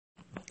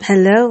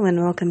Hello and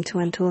welcome to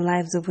Untold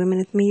Lives of Women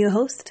with me, your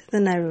host, the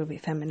Nairobi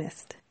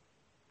Feminist.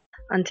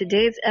 On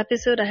today's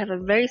episode, I have a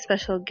very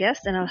special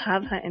guest and I'll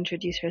have her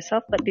introduce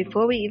herself. But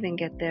before we even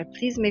get there,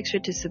 please make sure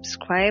to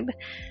subscribe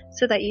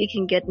so that you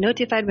can get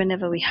notified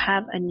whenever we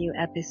have a new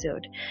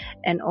episode.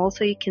 And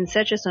also you can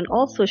search us on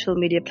all social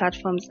media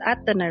platforms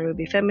at the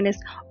Nairobi Feminist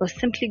or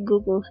simply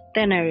Google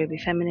the Nairobi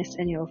Feminist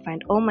and you'll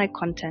find all my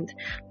content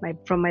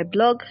from my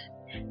blog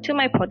to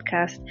my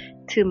podcast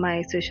to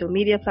my social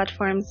media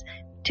platforms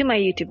to my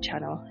YouTube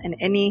channel, and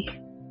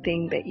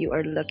anything that you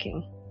are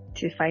looking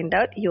to find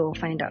out, you will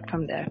find out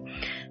from there.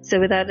 So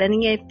without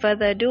any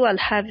further ado, I'll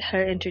have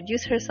her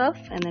introduce herself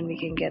and then we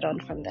can get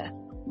on from there.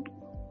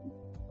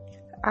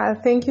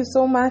 Thank you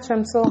so much.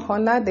 I'm so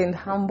honored and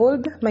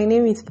humbled. My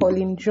name is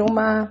Pauline,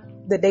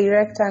 the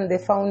director and the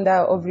founder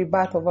of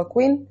Rebirth of a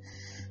Queen.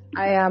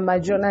 I am a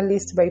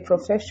journalist by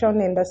profession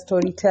and a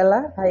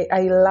storyteller.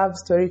 I love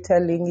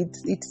storytelling.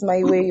 It's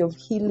my way of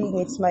healing.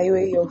 It's my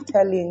way of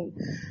telling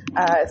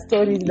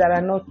stories that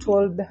are not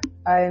told,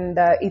 and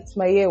it's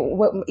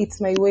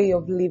my way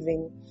of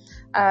living.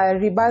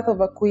 Rebirth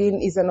of a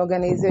Queen is an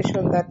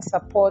organization that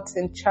supports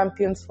and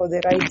champions for the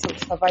rights of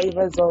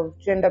survivors of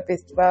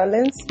gender-based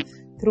violence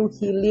through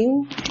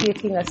healing,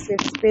 creating a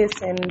safe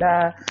space, and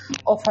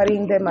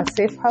offering them a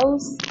safe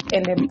house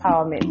and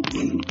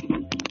empowerment.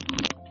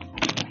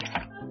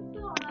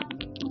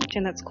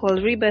 And that's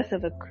called Rebirth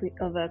of a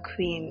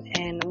Queen.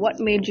 And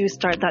what made you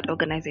start that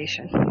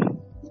organization?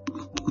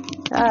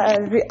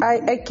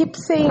 I keep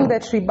saying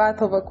that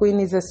Rebirth of a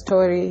Queen is a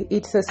story.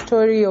 It's a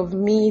story of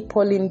me,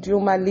 Pauline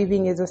Juma,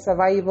 living as a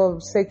survivor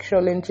of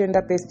sexual and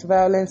gender-based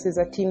violence as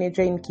a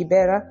teenager in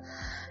Kibera.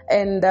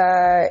 And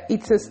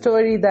it's a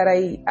story that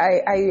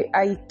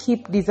I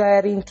keep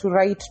desiring to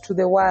write to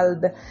the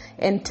world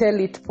and tell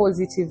it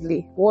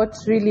positively. What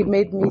really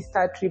made me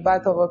start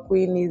Rebirth of a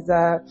Queen is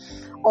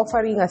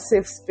offering a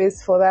safe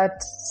space for that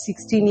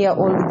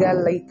 16-year-old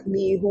girl like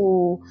me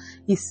who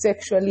is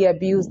sexually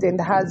abused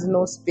and has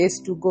no space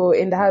to go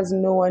and has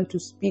no one to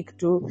speak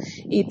to.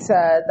 It's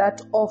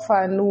that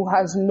orphan who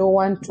has no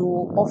one to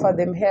offer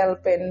them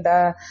help, and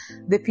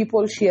the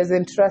people she has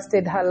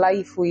entrusted her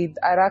life with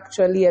are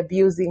actually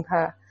abusing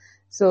her.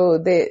 So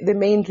the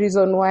main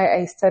reason why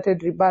I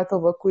started Rebirth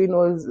of a Queen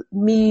was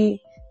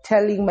me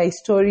telling my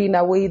story in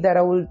a way that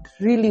I would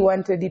really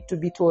wanted it to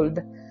be told.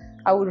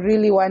 I would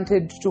really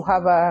wanted to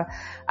have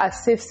a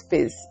safe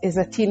space as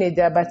a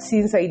teenager, but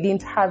since I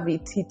didn't have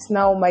it, it's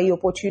now my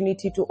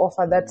opportunity to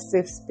offer that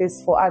safe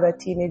space for other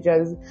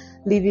teenagers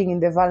living in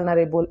the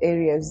vulnerable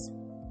areas.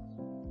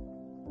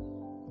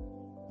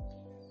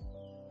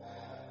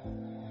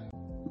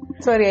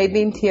 Sorry, I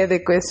didn't hear the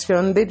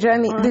question. The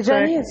journey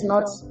is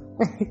not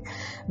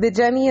the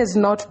journey has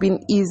not been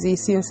easy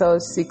since I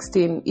was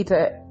 16.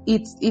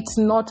 It's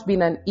not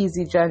been an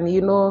easy journey,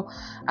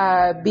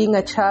 being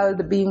a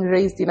child, being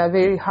raised in a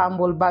very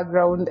humble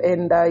background,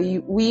 and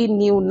we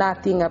knew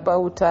nothing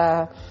about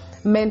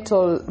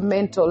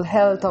mental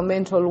health or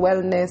mental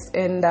wellness,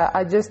 and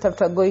just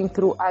after going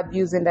through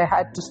abuse, and I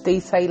had to stay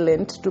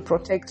silent to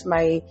protect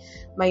my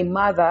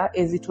mother,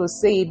 as it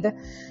was said.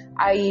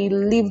 I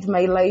lived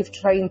my life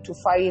trying to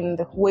find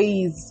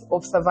ways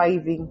of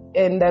surviving,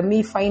 and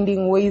me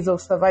finding ways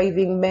of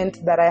surviving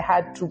meant that I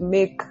had to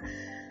make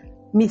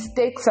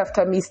mistakes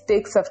after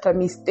mistakes after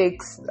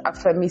mistakes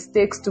after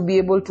mistakes to be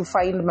able to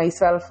find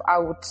myself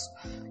out.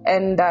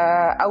 And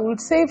I would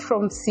say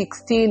from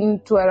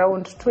 16 to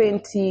around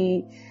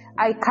 20,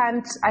 I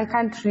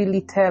can't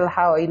really tell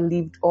how I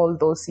lived all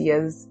those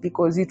years,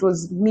 because it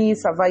was me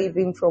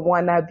surviving from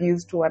one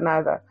abuse to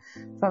another,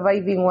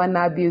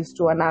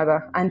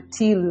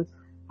 until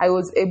I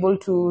was able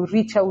to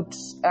reach out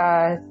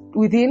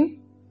within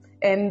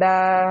and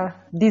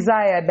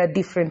desired a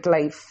different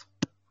life.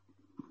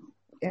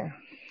 Yeah.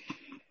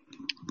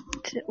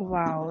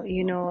 Wow,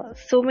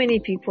 so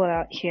many people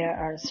out here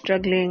are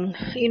struggling,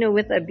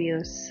 with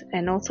abuse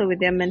and also with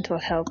their mental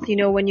health.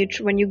 When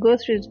you go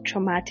through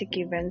traumatic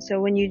events, or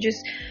when you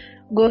just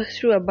go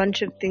through a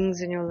bunch of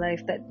things in your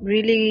life that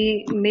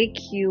really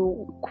make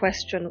you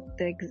question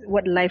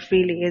what life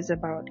really is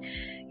about.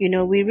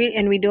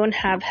 We don't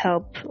have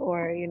help,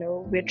 or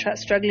we're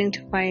struggling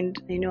to find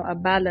a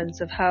balance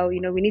of how we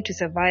need to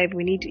survive,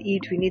 we need to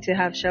eat, we need to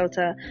have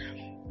shelter.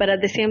 But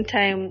at the same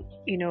time,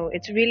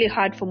 it's really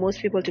hard for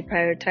most people to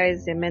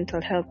prioritize their mental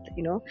health,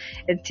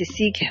 and to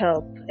seek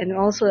help. And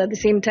also at the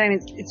same time,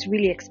 it's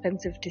really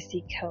expensive to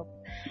seek help.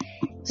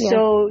 Yeah.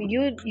 So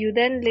you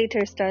then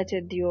later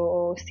started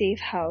your safe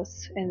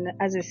house, and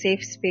as a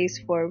safe space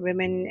for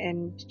women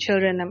and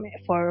children.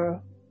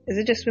 Is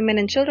it just women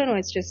and children, or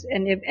it's just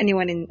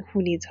anyone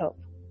who needs help?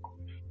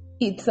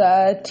 It's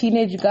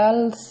teenage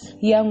girls,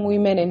 young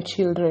women, and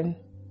children.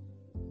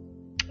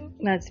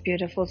 That's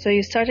beautiful. So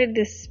you started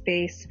this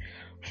space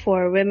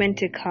for women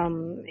to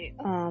come.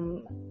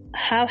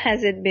 How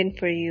has it been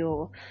for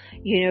you?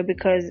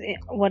 Because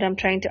what I'm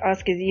trying to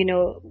ask is,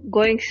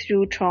 going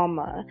through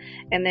trauma,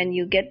 and then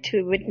you get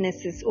to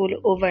witness this all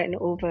over and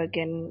over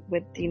again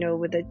with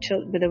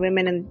the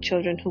women and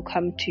children who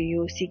come to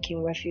you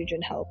seeking refuge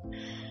and help.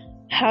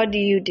 How do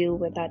you deal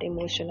with that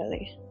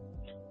emotionally?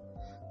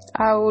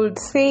 I would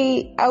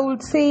say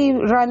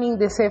running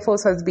the safe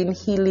house has been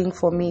healing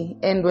for me.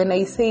 And when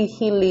I say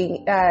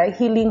healing,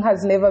 healing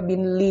has never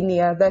been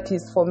linear. That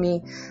is for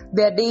me.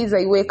 There are days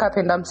I wake up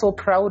and I'm so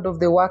proud of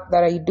the work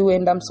that I do,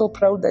 and I'm so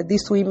proud that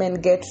these women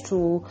get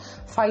to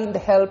find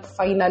help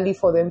finally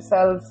for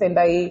themselves. And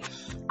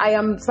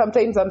I'm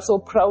so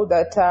proud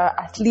that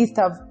at least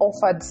I've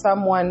offered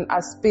someone a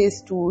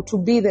space to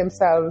be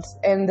themselves.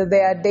 And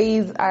there are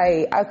days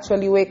I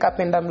actually wake up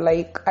and I'm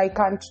like, I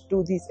can't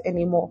do this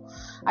anymore.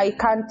 I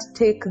can't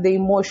take the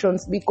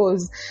emotions,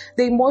 because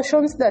the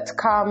emotions that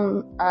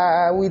come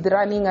with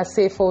running a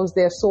safe house,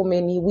 there are so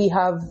many. We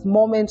have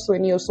moments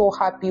when you're so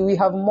happy. We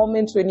have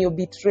moments when you're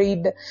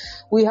betrayed.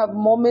 We have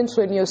moments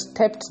when you're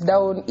stepped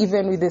down,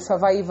 even with the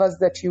survivors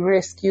that you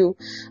rescue.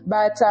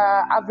 But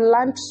I've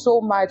learned so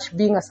much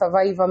being a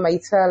survivor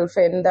myself,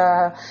 and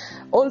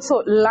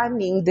also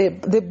learning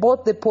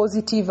both the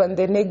positive and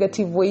the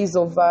negative ways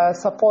of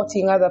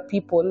supporting other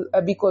people,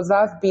 because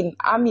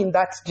I'm in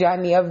that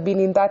journey. I've been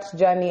in that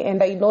journey,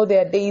 and I know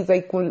there are days I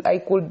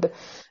could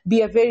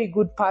be a very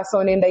good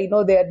person, and I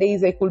know there are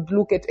days I could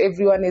look at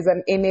everyone as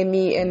an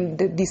enemy and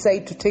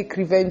decide to take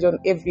revenge on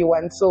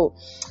everyone. So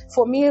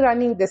for me,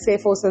 running the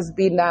safe house has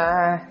been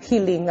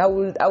healing. I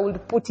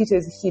would put it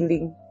as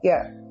healing.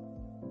 Yeah.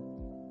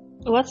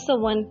 What's the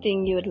one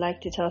thing you would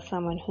like to tell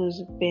someone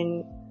who's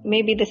been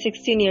maybe the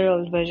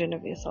 16-year-old version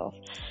of yourself,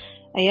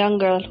 a young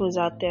girl who's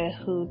out there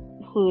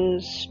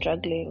who's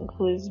struggling,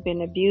 who's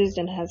been abused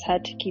and has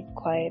had to keep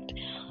quiet?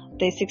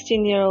 The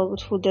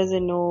 16-year-old who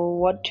doesn't know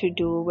what to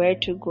do, where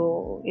to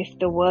go, if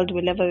the world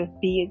will ever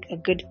be a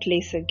good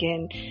place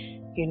again,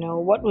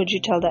 what would you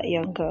tell that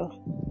young girl?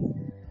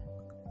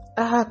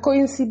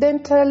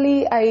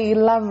 Coincidentally, I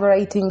love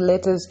writing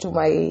letters to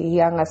my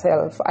younger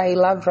self. I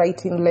love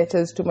writing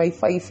letters to my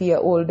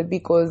 5-year-old,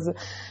 because,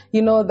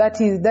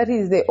 that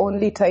is the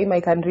only time I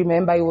can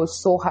remember I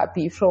was so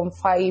happy, from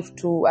 5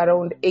 to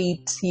around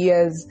 8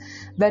 years.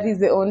 That is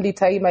the only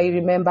time I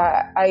remember.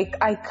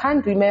 I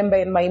can't remember,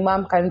 and my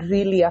mom can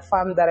really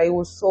affirm that I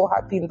was so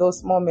happy in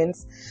those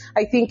moments.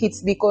 I think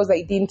it's because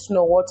I didn't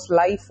know what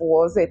life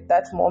was at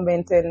that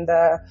moment, and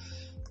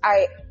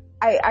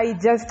I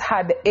just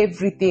had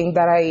everything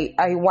that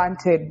I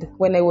wanted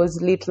when I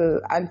was little,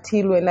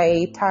 until when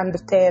I turned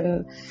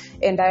 10,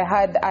 and I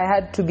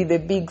had to be the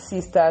big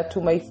sister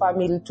to my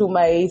family, to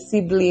my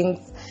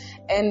siblings.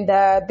 And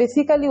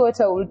basically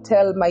what I would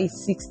tell my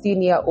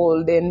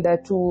 16-year-old and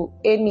to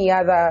any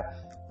other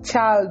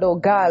child or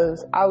girl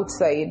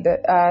outside,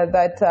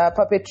 that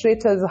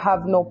perpetrators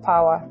have no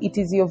power. It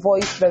is your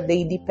voice that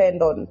they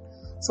depend on.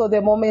 So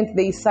the moment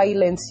they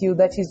silence you,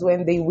 that is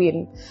when they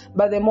win.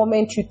 But the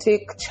moment you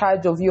take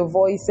charge of your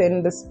voice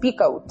and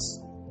speak out,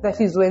 that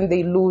is when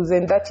they lose.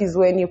 And that is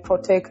when you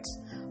protect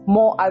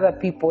more other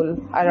people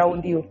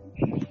around you.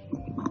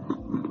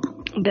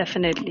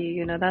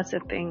 Definitely, that's the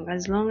thing.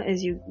 As long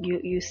as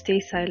you stay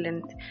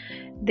silent,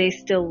 they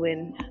still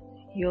win.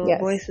 Your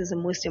voice is the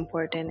most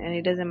important, and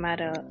it doesn't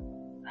matter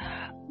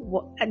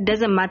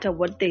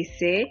what they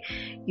say.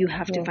 You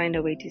have to find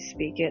a way to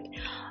speak it.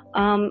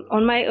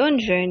 On my own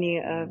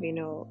journey of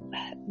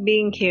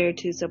being here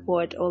to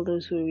support all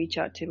those who reach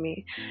out to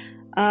me,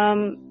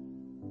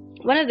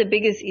 one of the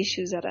biggest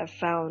issues that I've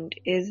found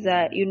is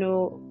that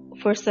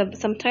for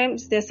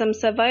sometimes there's some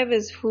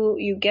survivors who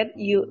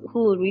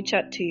will reach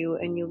out to you,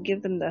 and you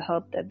give them the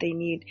help that they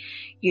need,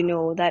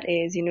 that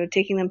is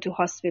taking them to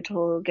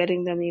hospital,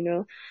 getting them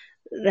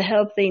the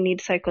help they need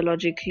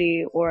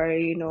psychologically, or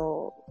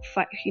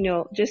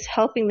just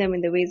helping them in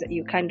the ways that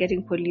you can,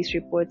 getting police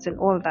reports and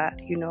all that,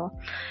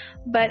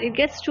 but it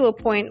gets to a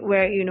point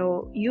where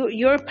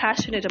you're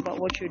passionate about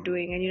what you're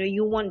doing, and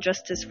you want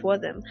justice for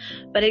them,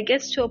 but it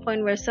gets to a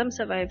point where some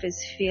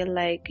survivors feel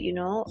like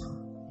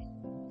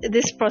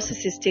this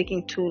process is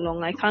taking too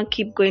long. I can't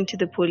keep going to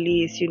the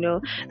police,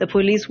 the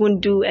police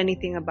won't do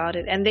anything about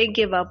it, and they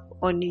give up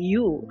on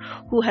you,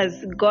 who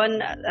has gone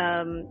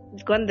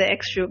the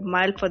extra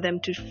mile for them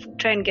to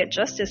try and get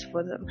justice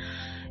for them.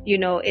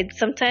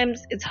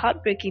 Sometimes it's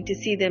heartbreaking to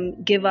see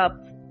them give up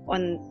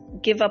on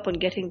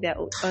getting their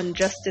own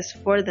justice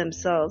for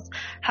themselves.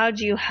 How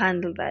do you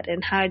handle that,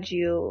 and how do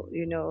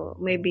you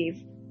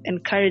maybe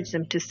encourage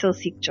them to still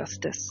seek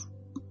justice?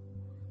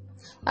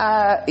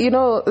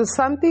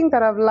 Something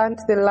that I've learned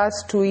the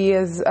last 2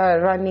 years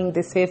running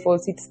the safe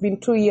house, it's been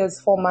 2 years,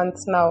 4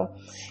 months now,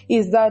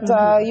 is that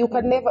you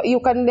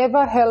can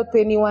never help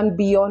anyone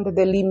beyond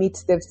the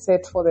limits they've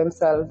set for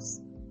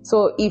themselves.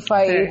 So if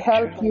I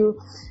help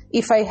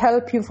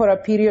you for a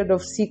period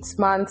of 6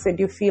 months, and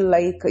you feel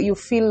like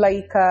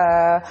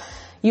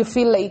you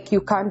feel like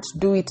you can't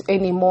do it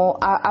anymore.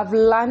 I've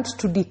learned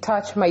to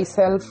detach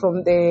myself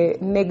from the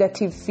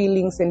negative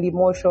feelings and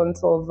emotions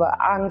of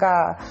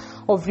anger,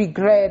 of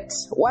regret.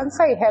 Once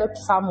I help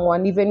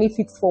someone, even if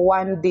it's for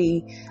one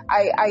day,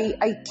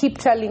 I keep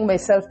telling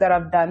myself that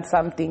I've done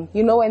something.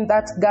 You know, when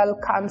that girl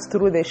comes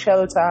through the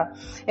shelter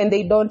and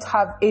they don't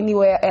have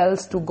anywhere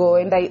else to go,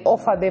 and I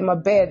offer them a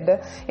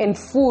bed and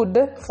food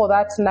for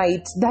that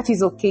night, that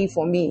is okay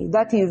for me.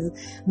 That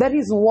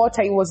is what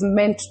I was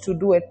meant to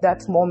do at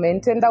that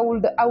moment. And I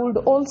would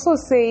also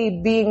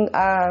say being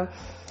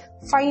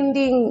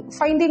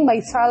finding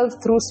myself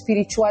through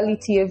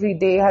spirituality every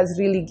day has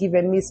really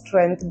given me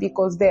strength,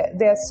 because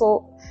they're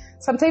so,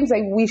 sometimes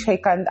I wish I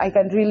can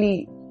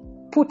really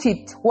put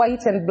it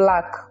white and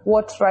black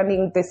what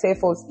running the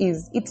safe house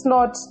is. It's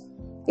not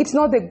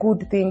the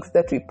good things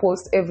that we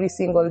post every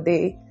single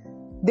day.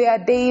 There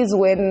are days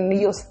when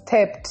you're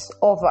stepped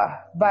over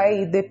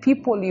by the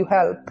people you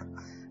help.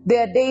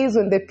 There are days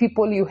when the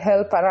people you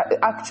help are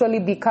actually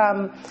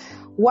become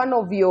one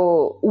of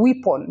your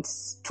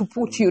weapons to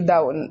put you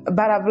down.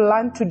 But I've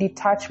learned to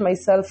detach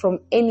myself from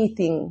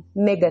anything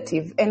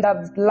negative, and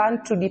I've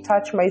learned to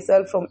detach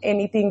myself from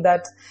anything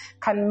that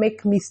can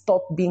make me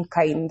stop being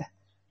kind.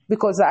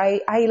 Because I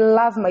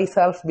love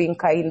myself being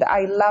kind.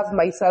 I love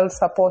myself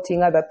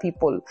supporting other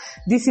people.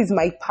 This is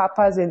my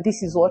purpose, and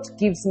this is what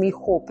gives me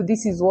hope.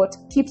 This is what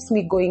keeps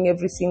me going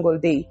every single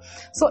day.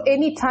 So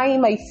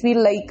anytime I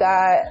feel like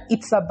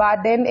it's a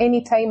burden,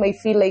 anytime I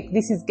feel like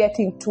this is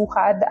getting too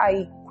hard,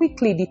 I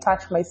quickly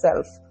detach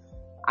myself.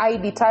 I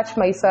detach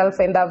myself,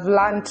 and I've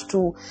learned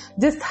to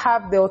just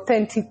have the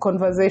authentic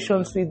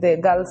conversations with the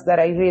girls that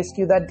I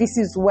rescue, that this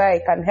is where I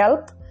can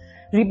help.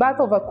 Rebirth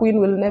of a Queen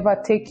will never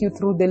take you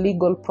through the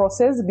legal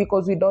process,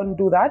 because we don't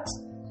do that.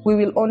 We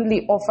will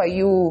only offer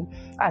you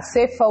a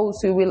safe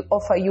house. We will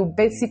offer you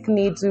basic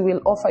needs. We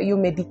will offer you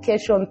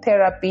medication,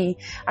 therapy,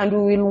 and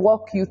we will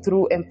walk you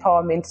through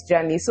empowerment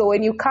journey. So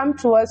when you come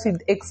to us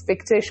with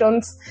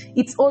expectations,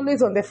 it's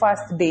always on the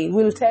first day.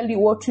 We'll tell you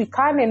what we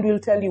can, and we'll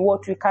tell you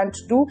what we can't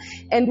do.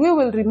 And we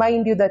will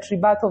remind you that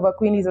Rebirth of a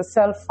Queen is a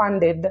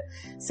self-funded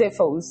safe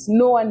house.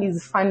 No one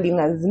is funding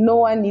us. No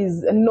one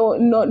is,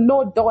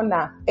 no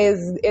donor,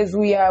 as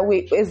we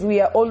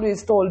are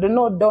always told.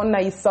 No donor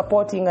is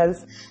supporting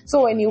us.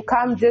 So when you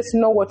come, just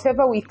know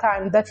whatever we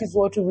can, that is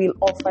what we will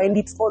offer, and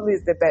it's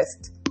always the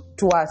best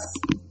to us.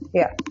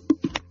 Yeah.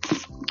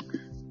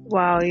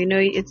 Wow,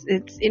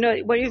 it's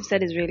what you've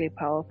said is really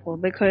powerful,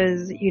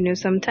 because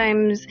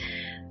sometimes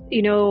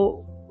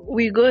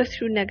we go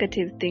through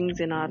negative things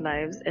in our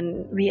lives,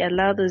 and we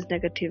allow those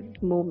negative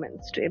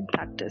moments to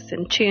impact us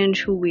and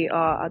change who we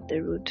are at the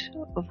root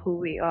of who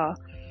we are.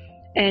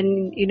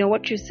 And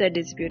what you said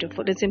is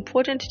beautiful. It's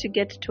important to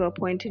get to a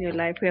point in your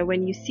life where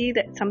when you see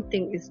that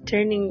something is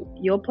turning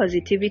your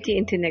positivity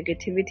into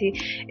negativity,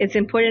 it's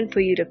important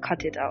for you to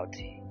cut it out.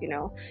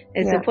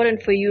 It's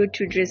important for you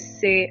to just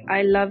say,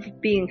 I love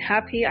being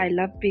happy, I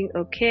love being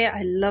okay,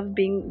 I love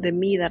being the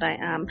me that I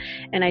am,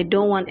 and I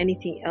don't want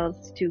anything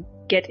else to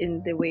get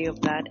in the way of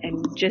that,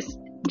 and just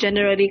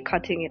generally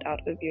cutting it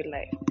out of your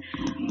life.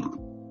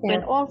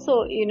 And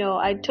also,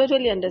 I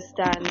totally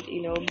understand,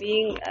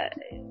 being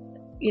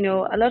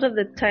a lot of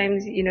the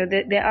times,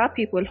 there are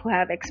people who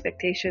have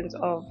expectations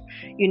of,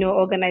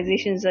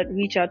 organizations that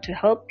reach out to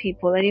help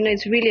people. And,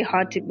 it's really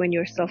hard when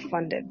you're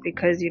self-funded,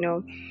 because,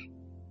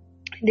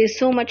 there's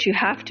so much you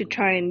have to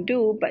try and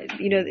do, but,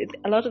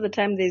 a lot of the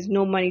time there's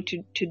no money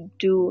to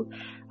do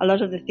a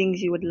lot of the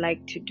things you would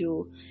like to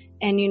do.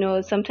 And,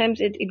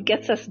 sometimes it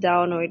gets us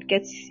down, or it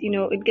gets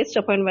to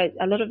a point where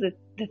a lot of the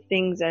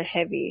things are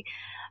heavy.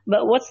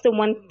 But what's the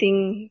one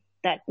thing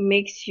that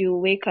makes you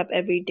wake up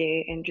every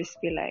day and just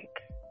be like,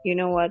 you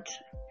know what,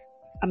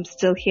 I'm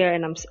still here,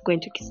 and I'm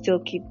going to still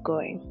keep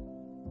going?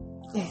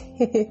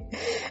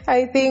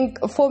 I think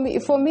for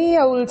me,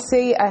 I would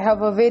say I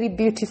have a very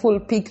beautiful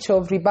picture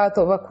of Rebirth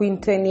of a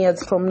Queen 10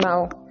 years from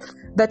now,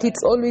 that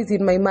it's always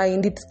in my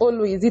mind. It's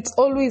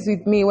always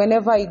with me.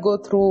 Whenever I go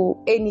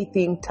through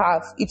anything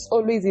tough, it's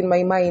always in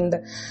my mind.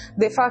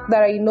 The fact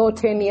that I know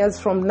 10 years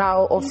from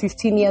now or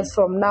 15 years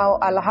from now,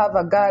 I'll have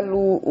a girl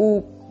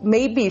who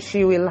maybe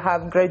she will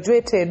have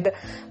graduated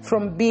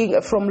from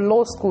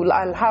law school.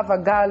 I'll have a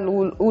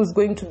girl who's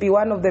going to be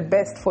one of the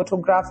best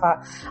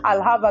photographer.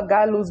 I'll have a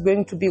girl who's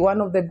going to be one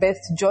of the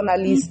best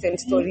journalists and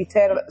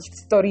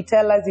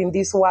storytellers in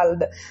this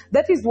world.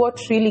 That is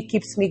what really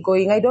keeps me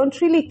going. I don't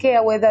really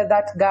care whether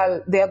that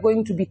girl, they are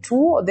going to be 2,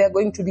 or they're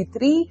going to be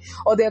 3,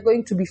 or they're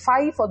going to be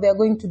 5, or they're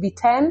going to be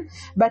 10.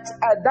 But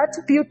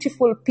that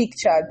beautiful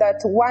picture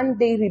that one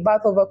day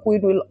Rebirth of a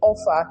Queen will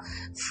offer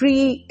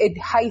free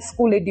high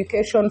school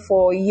education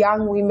for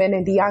young women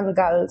and young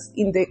girls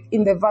in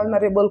the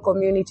vulnerable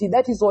community,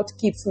 that is what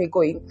keeps me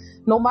going,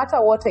 no matter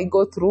what I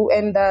go through.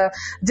 And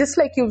just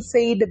like you've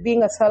said,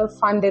 being a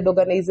self-funded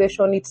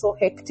organization, it's so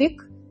hectic.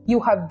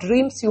 You have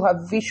dreams, you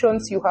have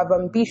visions, you have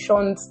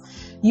ambitions,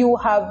 you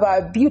have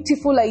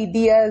beautiful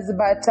ideas,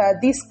 but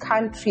this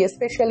country,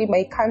 especially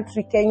my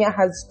country, Kenya,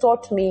 has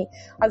taught me,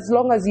 as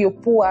long as you're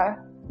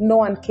poor, no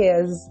one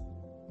cares.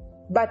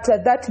 But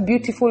that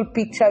beautiful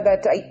picture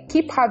that I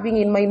keep having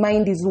in my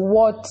mind is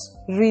what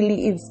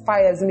really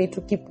inspires me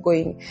to keep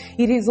going.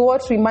 It is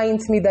what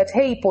reminds me that,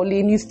 hey,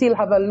 Pauline, you still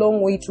have a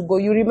long way to go.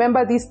 You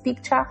remember this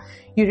picture?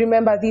 You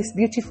remember this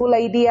beautiful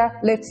idea?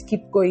 Let's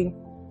keep going.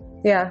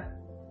 Yeah.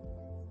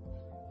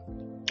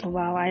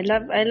 Wow, I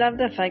love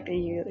the fact that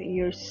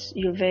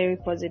you're very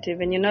positive,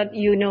 and you're not,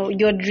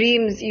 your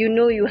dreams,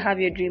 you have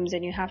your dreams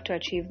and you have to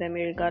achieve them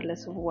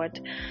regardless of what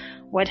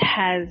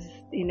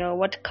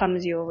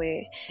comes your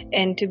way.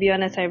 And to be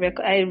honest,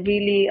 I'm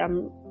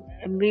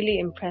really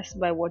impressed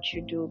by what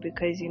you do,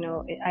 because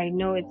I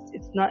know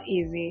it's not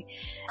easy,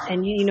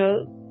 and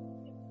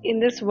in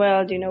this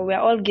world, we're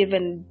all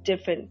given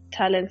different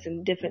talents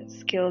and different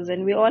skills,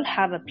 and we all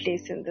have a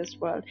place in this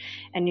world.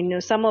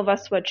 And some of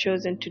us were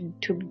chosen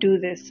to do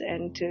this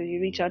and to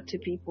reach out to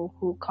people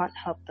who can't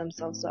help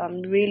themselves. So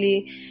I'm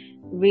really,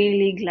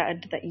 really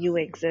glad that you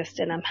exist,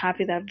 and I'm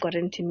happy that I've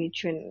gotten to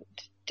meet you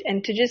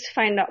and to just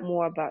find out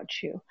more about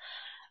you.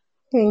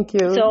 Thank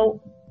you.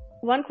 So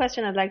one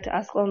question I'd like to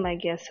ask all my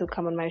guests who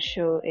come on my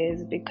show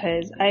is,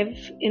 because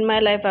in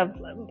my life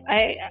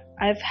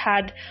I've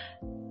had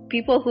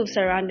people who've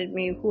surrounded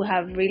me who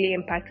have really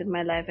impacted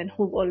my life and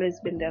who've always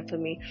been there for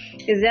me.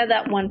 Is there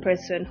that one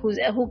person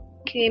who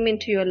came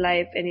into your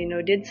life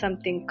and did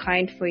something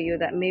kind for you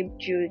that made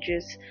you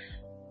just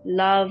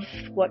love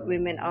what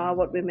women are,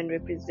 what women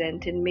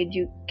represent, and made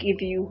you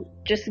give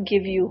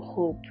you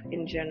hope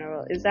in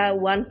general? Is that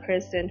one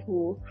person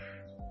or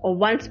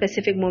one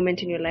specific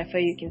moment in your life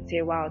where you can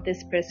say, wow,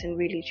 this person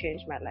really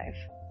changed my life?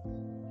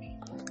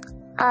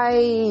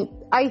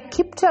 I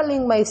keep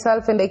telling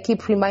myself, and I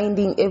keep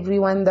reminding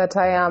everyone that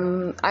I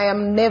am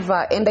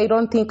never, and I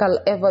don't think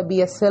I'll ever be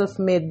a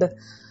self-made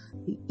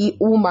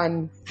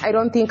woman. I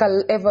don't think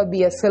I'll ever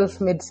be a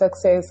self-made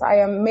success. I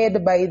am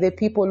made by the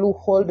people who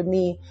hold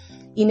me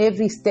in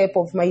every step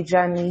of my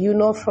journey.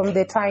 From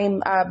the time,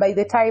 by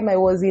the time I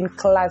was in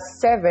class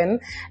 7,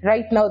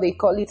 right now they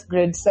call it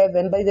grade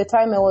 7. By the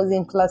time I was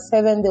in class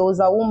 7, there was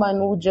a woman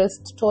who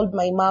just told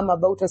my mom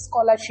about a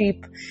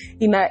scholarship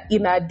in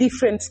a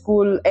different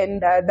school.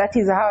 And that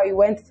is how I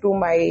went through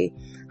my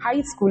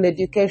high school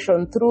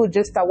education, through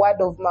just a word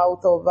of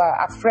mouth of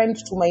a friend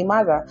to my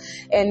mother.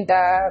 And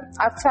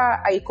after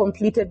I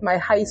completed my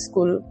high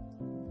school,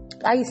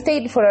 I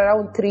stayed for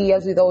around 3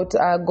 years without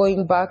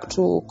going back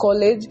to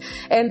college.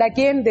 And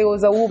again, there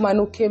was a woman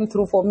who came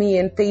through for me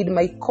and paid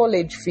my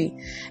college fee.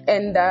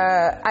 And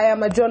I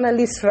am a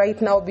journalist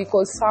right now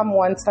because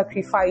someone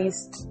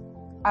sacrificed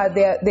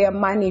their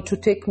money to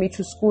take me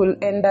to school.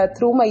 And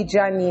through my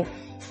journey,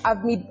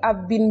 I've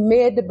been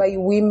made by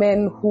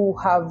women who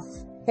have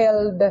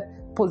held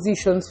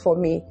positions for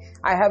me.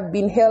 I have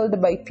been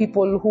held by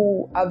people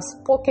who have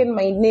spoken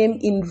my name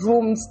in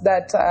rooms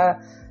that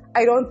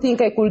I don't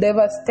think I could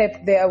ever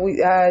step there with,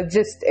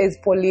 just as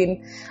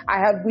Pauline. I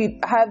have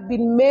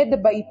been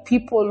made by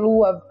people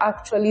who have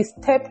actually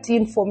stepped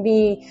in for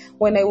me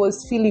when I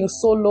was feeling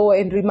so low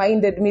and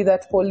reminded me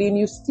that, Pauline,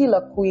 you're still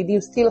a queen,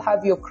 you still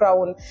have your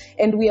crown,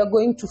 and we are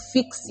going to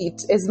fix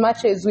it. As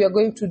much as we are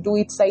going to do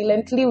it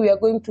silently, we are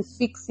going to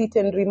fix it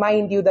and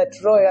remind you that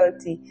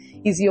royalty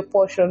is your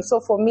portion. So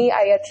for me,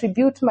 I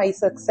attribute my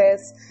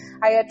success,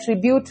 I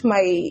attribute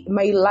my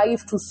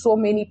life to so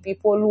many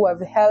people who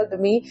have held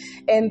me.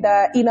 And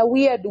in a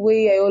weird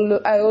way,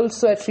 I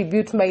also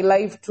attribute my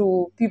life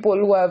to people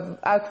who have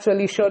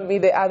actually shown me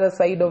the other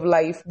side of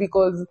life,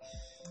 because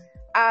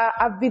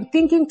I've been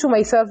thinking to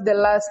myself the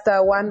last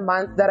 1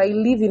 month that I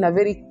live in a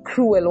very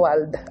cruel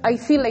world. I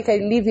feel like I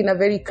live in a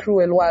very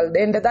cruel world,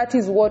 and that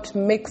is what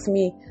makes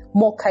me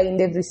more kind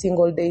every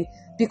single day,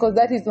 because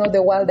that is not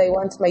the world I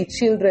want my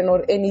children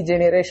or any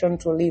generation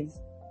to live.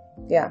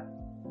 Yeah.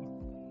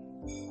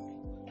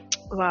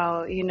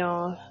 Wow,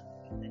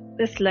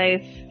 this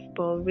life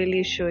will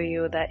really show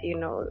you that,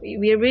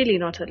 we're really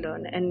not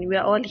alone, and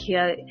we're all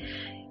here.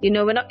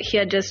 We're not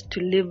here just to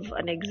live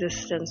an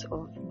existence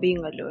of being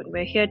alone.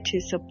 We're here to,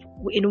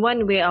 in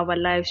one way, our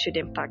lives should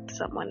impact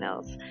someone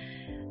else.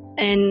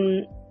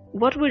 And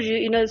what would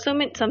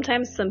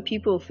sometimes some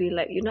people feel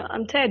like,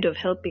 I'm tired of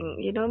helping,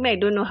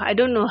 I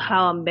don't know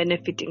how I'm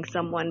benefiting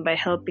someone by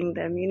helping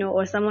them,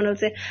 or someone will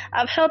say,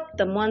 I've helped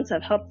them once,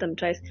 I've helped them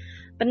twice,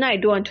 but now I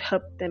don't want to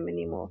help them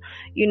anymore.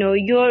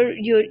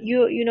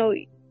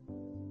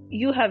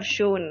 You have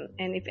shown,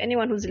 and if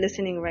anyone who's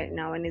listening right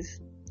now and is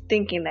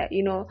thinking that,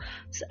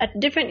 at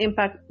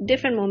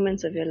different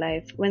moments of your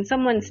life, when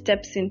someone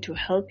steps in to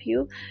help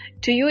you,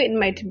 to you it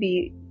might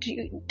be,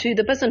 to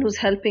the person who's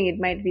helping, it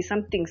might be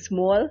something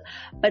small,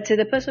 but to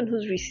the person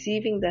who's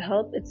receiving the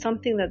help, it's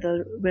something that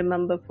they'll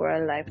remember for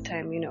a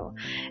lifetime,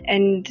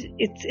 And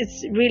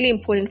it's really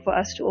important for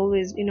us to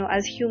always,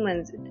 as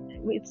humans,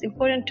 it's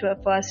important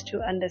for us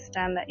to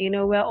understand that,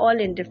 we're all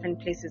in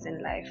different places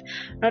in life.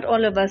 Not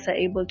all of us are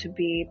able to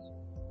be,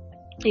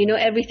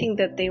 everything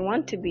that they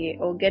want to be,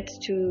 or get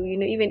to,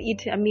 even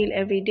eat a meal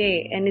every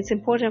day. And it's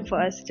important for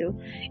us to,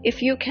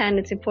 if you can,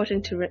 it's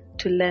important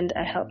to lend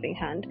a helping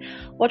hand.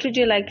 What would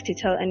you like to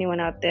tell anyone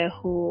out there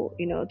who,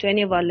 to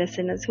any of our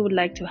listeners who would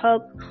like to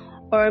help,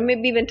 or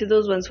maybe even to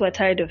those ones who are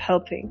tired of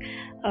helping,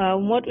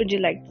 what would you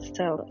like to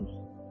tell them?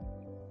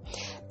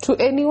 To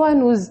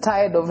anyone who's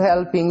tired of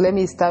helping, let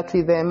me start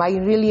with them. I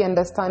really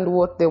understand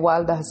what the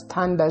world has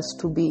turned us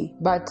to be,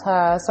 but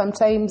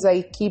sometimes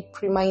I keep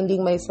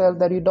reminding myself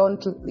that you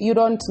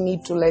don't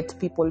need to let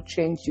people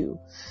change you.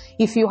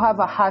 If you have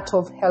a heart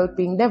of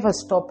helping, never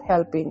stop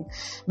helping.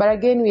 But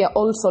again, we are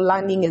also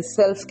learning in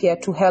self-care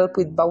to help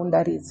with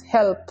boundaries.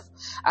 Help.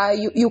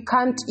 You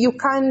can't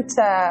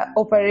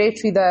operate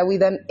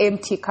with an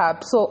empty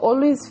cup. So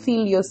always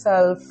fill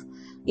yourself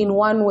in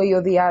one way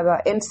or the other.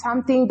 And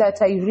something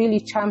that I really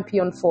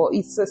champion for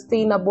is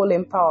sustainable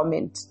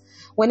empowerment.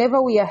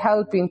 Whenever we are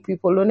helping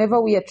people, whenever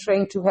we are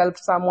trying to help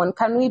someone,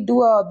 can we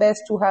do our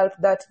best to help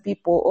that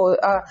people or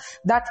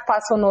that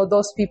person or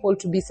those people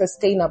to be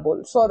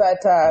sustainable, so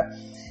that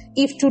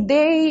if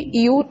today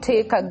you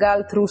take a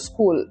girl through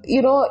school,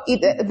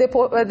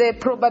 the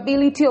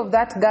probability of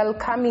that girl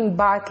coming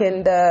back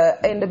and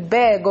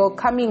beg, or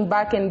coming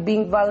back and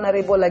being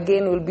vulnerable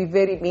again, will be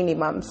very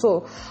minimum.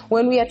 So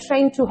when we are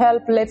trying to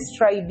help, let's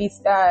try this,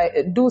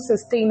 do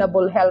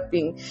sustainable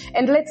helping,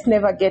 and let's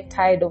never get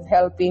tired of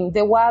helping.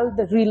 The world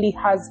really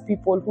has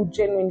people who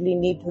genuinely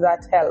need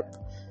that help,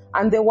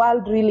 and the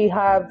world really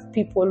have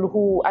people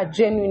who are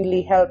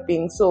genuinely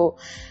helping. So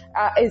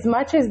as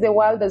much as the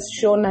world has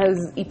shown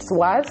us its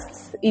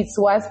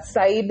worst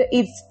side,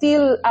 it's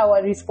still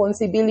our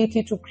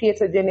responsibility to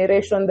create a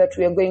generation that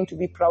we are going to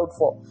be proud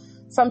for.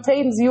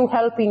 Sometimes you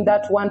helping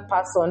that one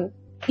person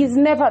is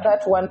never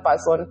that one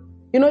person.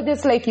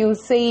 Just like you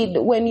said,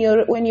 when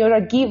you're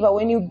a giver,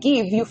 when you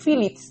give, you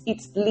feel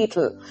it's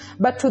little,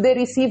 but to the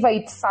receiver,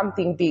 it's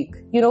something big.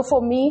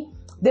 For me,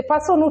 the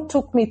person who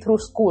took me through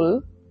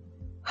school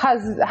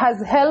has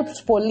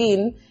helped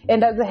Pauline,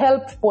 and has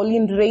helped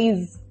Pauline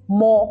raise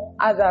more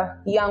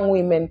other young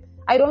women.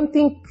 I don't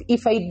think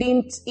if I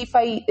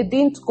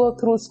didn't go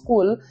through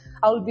school,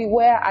 I'll be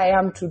where I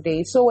am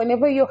today. So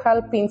whenever you're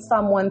helping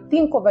someone,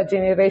 think of a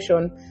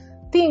generation.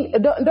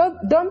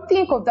 Don't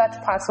think of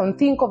that person.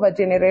 Think of a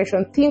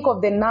generation. Think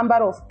of the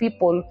number of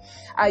people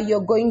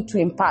you're going to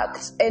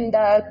impact, and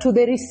to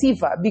the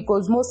receiver,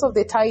 because most of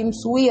the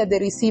times we are the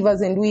receivers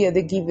and we are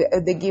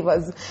the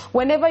givers.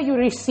 Whenever you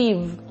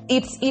receive,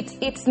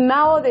 it's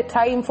now the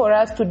time for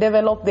us to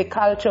develop the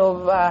culture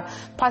of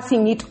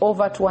passing it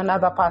over to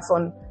another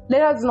person.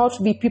 Let us not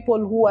be people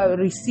who are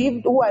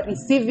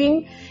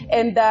receiving,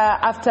 and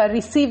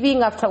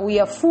after we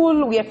are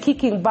full, we are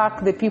kicking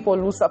back the people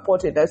who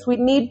supported us. We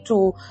need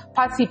to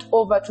pass it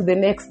over to the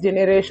next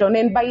generation,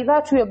 and by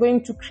that we are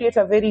going to create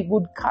a very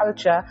good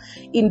culture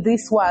in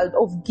this world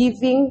of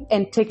giving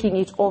and taking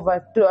it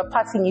over,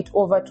 passing it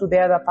over to the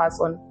other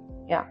person.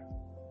 Yeah.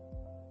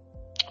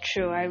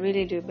 True, I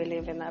really do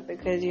believe in that,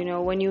 because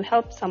when you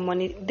help someone,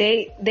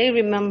 they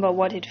remember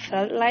what it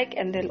felt like,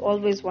 and they'll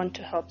always want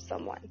to help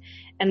someone.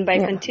 And by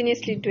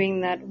continuously doing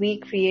that, we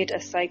create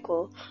a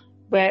cycle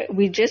where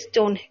we just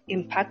don't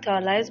impact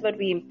our lives, but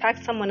we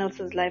impact someone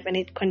else's life, and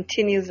it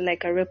continues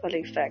like a ripple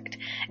effect.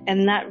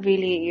 And that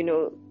really,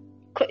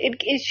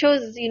 it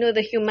shows,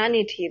 the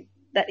humanity,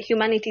 that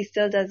humanity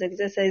still does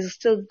exist, that is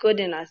still good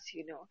in us,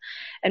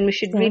 and we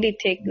should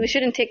we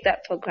shouldn't take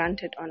that for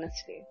granted,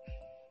 honestly.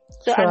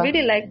 So Sure. I'd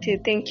really like to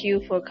thank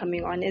you for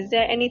coming on. Is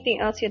there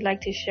anything else you'd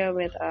like to share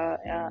with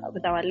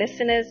our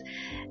listeners,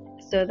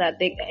 so that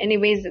any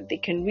ways that they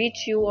can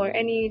reach you, or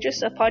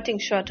just a parting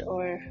shot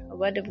or a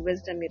word of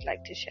wisdom you'd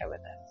like to share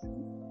with us?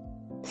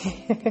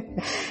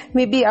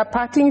 Maybe a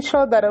parting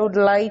shot that I would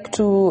like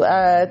to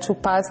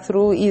pass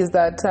through is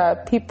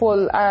that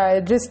people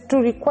just to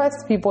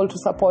request people to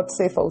support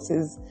safe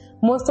houses.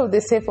 Most of the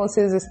safe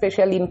houses,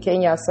 especially in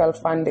Kenya, are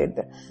self-funded.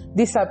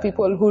 These are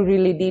people who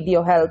really need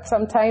your help.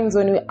 Sometimes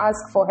when we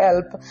ask for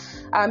help,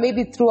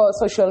 maybe through our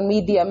social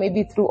media,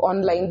 maybe through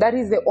online, that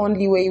is the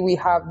only way we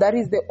have. That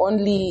is the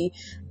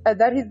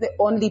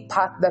only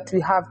path that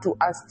we have to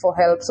ask for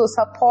help. So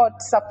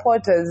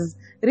support us,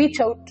 reach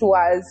out to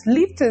us,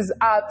 lift us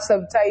up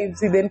sometimes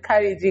with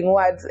encouraging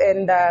words,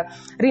 and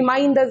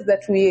remind us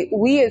that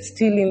we are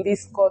still in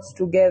this cause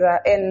together.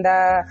 And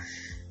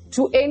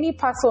to any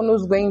person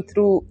who's going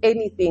through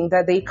anything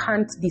that they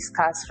can't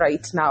discuss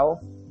right now,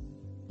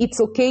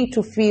 it's okay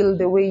to feel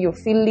the way you're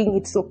feeling.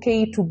 It's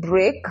okay to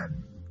break.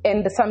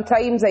 And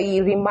sometimes I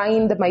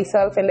remind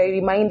myself and I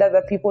remind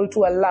other people to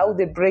allow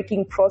the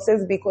breaking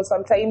process, because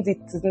sometimes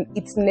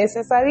it's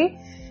necessary.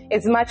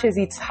 As much as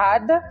it's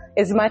hard,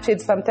 as much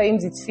as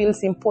sometimes it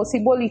feels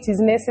impossible, it is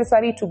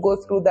necessary to go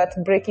through that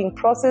breaking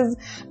process.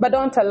 But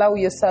don't allow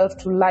yourself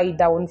to lie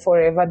down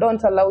forever.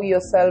 Don't allow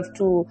yourself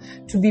to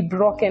be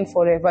broken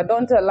forever.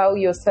 Don't allow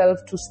yourself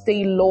to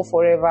stay low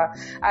forever.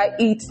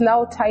 It's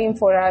now time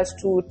for us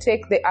to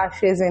take the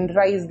ashes and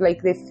rise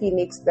like the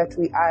phoenix that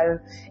we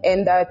are,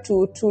 and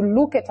to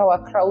look at our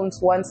crowns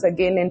once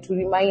again, and to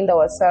remind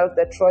ourselves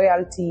that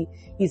royalty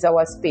is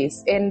our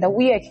space. And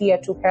we are here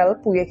to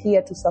help. We are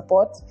here to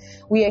support.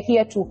 We are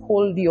here to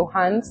hold your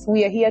hands.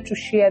 We are here to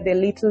share the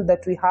little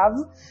that we have,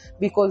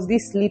 because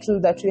this little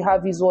that we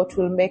have is what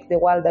will make the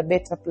world a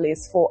better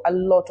place for a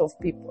lot of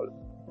people.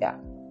 Yeah.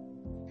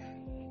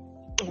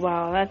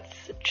 Wow,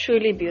 that's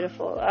truly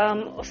beautiful.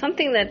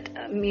 Something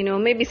that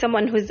maybe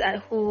someone who's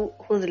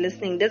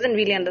listening doesn't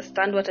really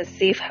understand what a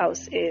safe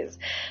house is.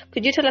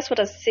 Could you tell us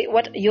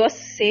what your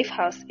safe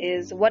house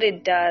is, what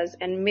it does,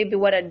 and maybe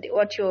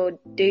what your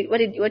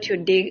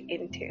day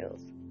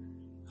entails?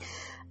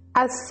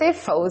 A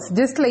safe house,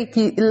 just like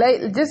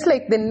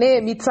the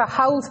name, it's a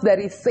house that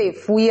is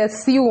safe. We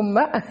assume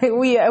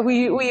we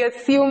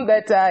assume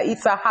that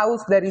it's a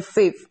house that is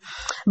safe.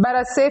 But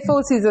a safe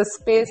house is a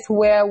space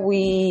where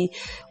we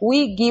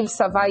give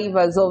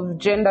survivors of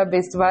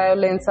gender-based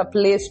violence a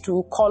place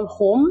to call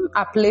home,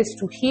 a place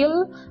to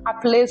heal,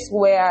 a place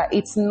where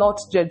it's not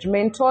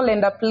judgmental,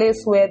 and a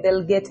place where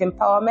they'll get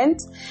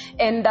empowerment.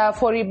 And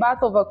for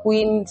Rebirth of a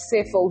Queen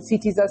Safe House,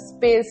 it is a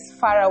space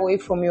far away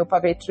from your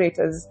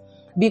perpetrators,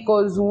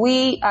 because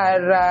we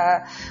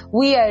are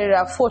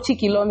 40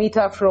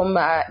 kilometers from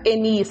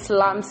any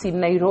slums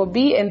in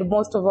Nairobi, and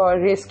most of our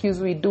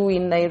rescues we do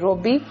in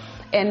Nairobi,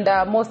 and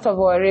most of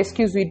our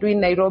rescues we do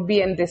in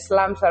Nairobi and the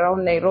slums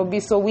around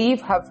Nairobi. So we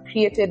have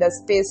created a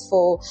space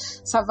for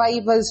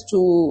survivors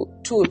to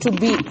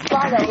be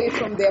far away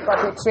from their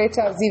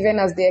perpetrators, even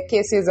as their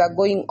cases are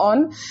going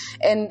on.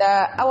 And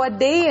our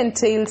day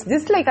entails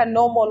just like a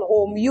normal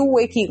home. You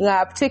waking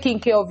up, taking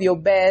care of your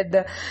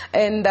bed,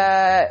 and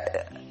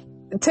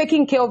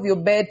taking care of the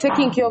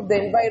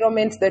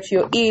environment that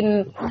you're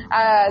in.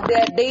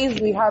 There are days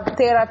we have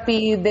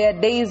therapy, there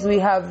are days we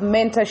have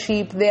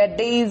mentorship, there are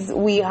days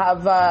we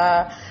have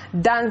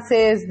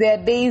dances, there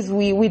are days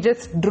we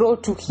just draw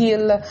to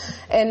heal.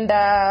 And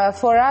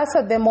for us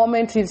at the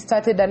moment, we've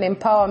started an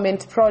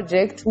empowerment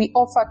project. We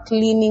offer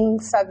cleaning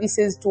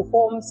services to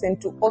homes and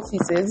to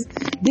offices.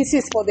 This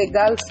is for the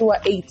girls who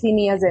are 18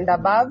 years and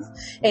above,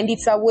 and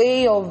it's a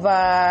way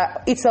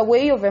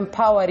of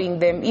empowering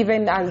them,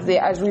 even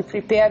as we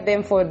prepare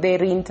them for their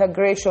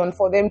reintegration,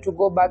 for them to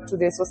go back to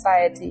the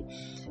society.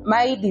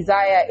 My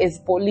desire as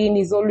Pauline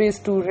is always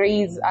to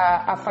raise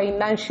a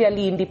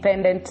financially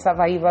independent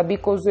survivor,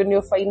 because when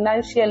you're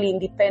financially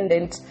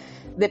independent,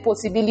 the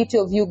possibility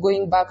of you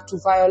going back to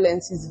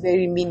violence is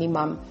very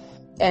minimum.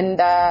 And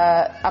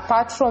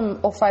apart from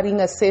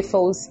offering a safe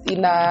house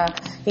in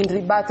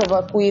Rebirth of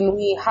a Queen,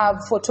 we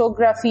have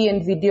photography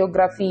and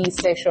videography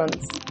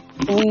sessions.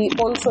 We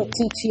also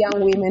teach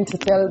young women to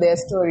tell their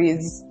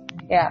stories.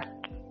 Yeah.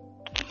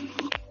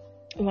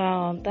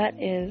 Wow, that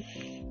is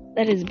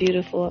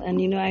beautiful.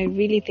 And I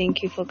really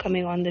thank you for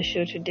coming on the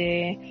show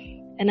today.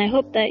 And I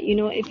hope that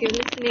if you're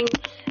listening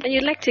and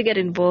you'd like to get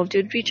involved,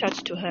 you'd reach out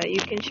to her. You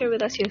can share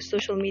with us your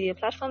social media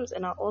platforms,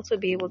 and I'll also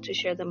be able to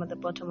share them at the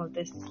bottom of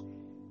this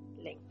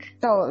link.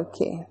 Oh,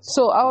 okay.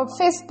 So our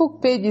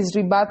Facebook page is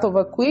Rebirth of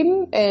a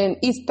Queen, and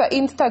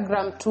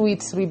Instagram too,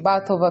 it's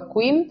Rebirth of a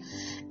Queen,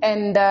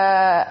 and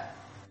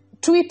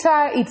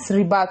Twitter, it's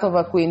Rebirth of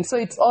a Queen. So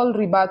it's all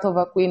Rebirth of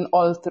a Queen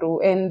all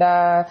through. And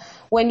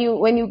when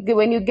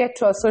you get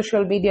to our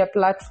social media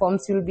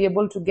platforms, you'll be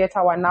able to get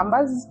our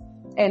numbers,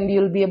 and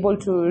you'll be able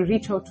to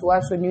reach out to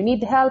us when you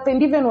need help,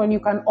 and even when you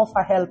can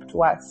offer help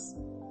to us.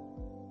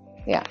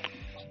 Yeah.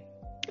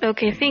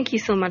 Okay, thank you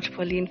so much,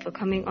 Pauline, for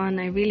coming on.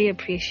 I really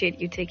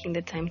appreciate you taking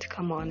the time to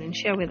come on and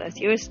share with us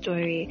your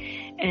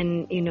story.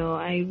 And,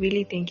 I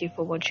really thank you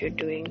for what you're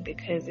doing,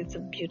 because it's a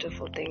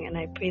beautiful thing. And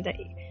I pray that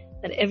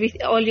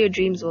all your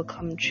dreams will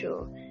come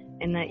true,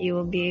 and that you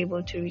will be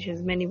able to reach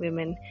as many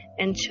women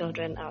and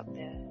children out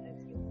there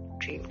as you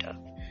dreamed of.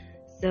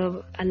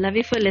 So I love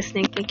you for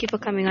listening. Thank you for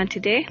coming on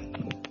today.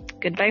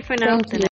 Goodbye for now.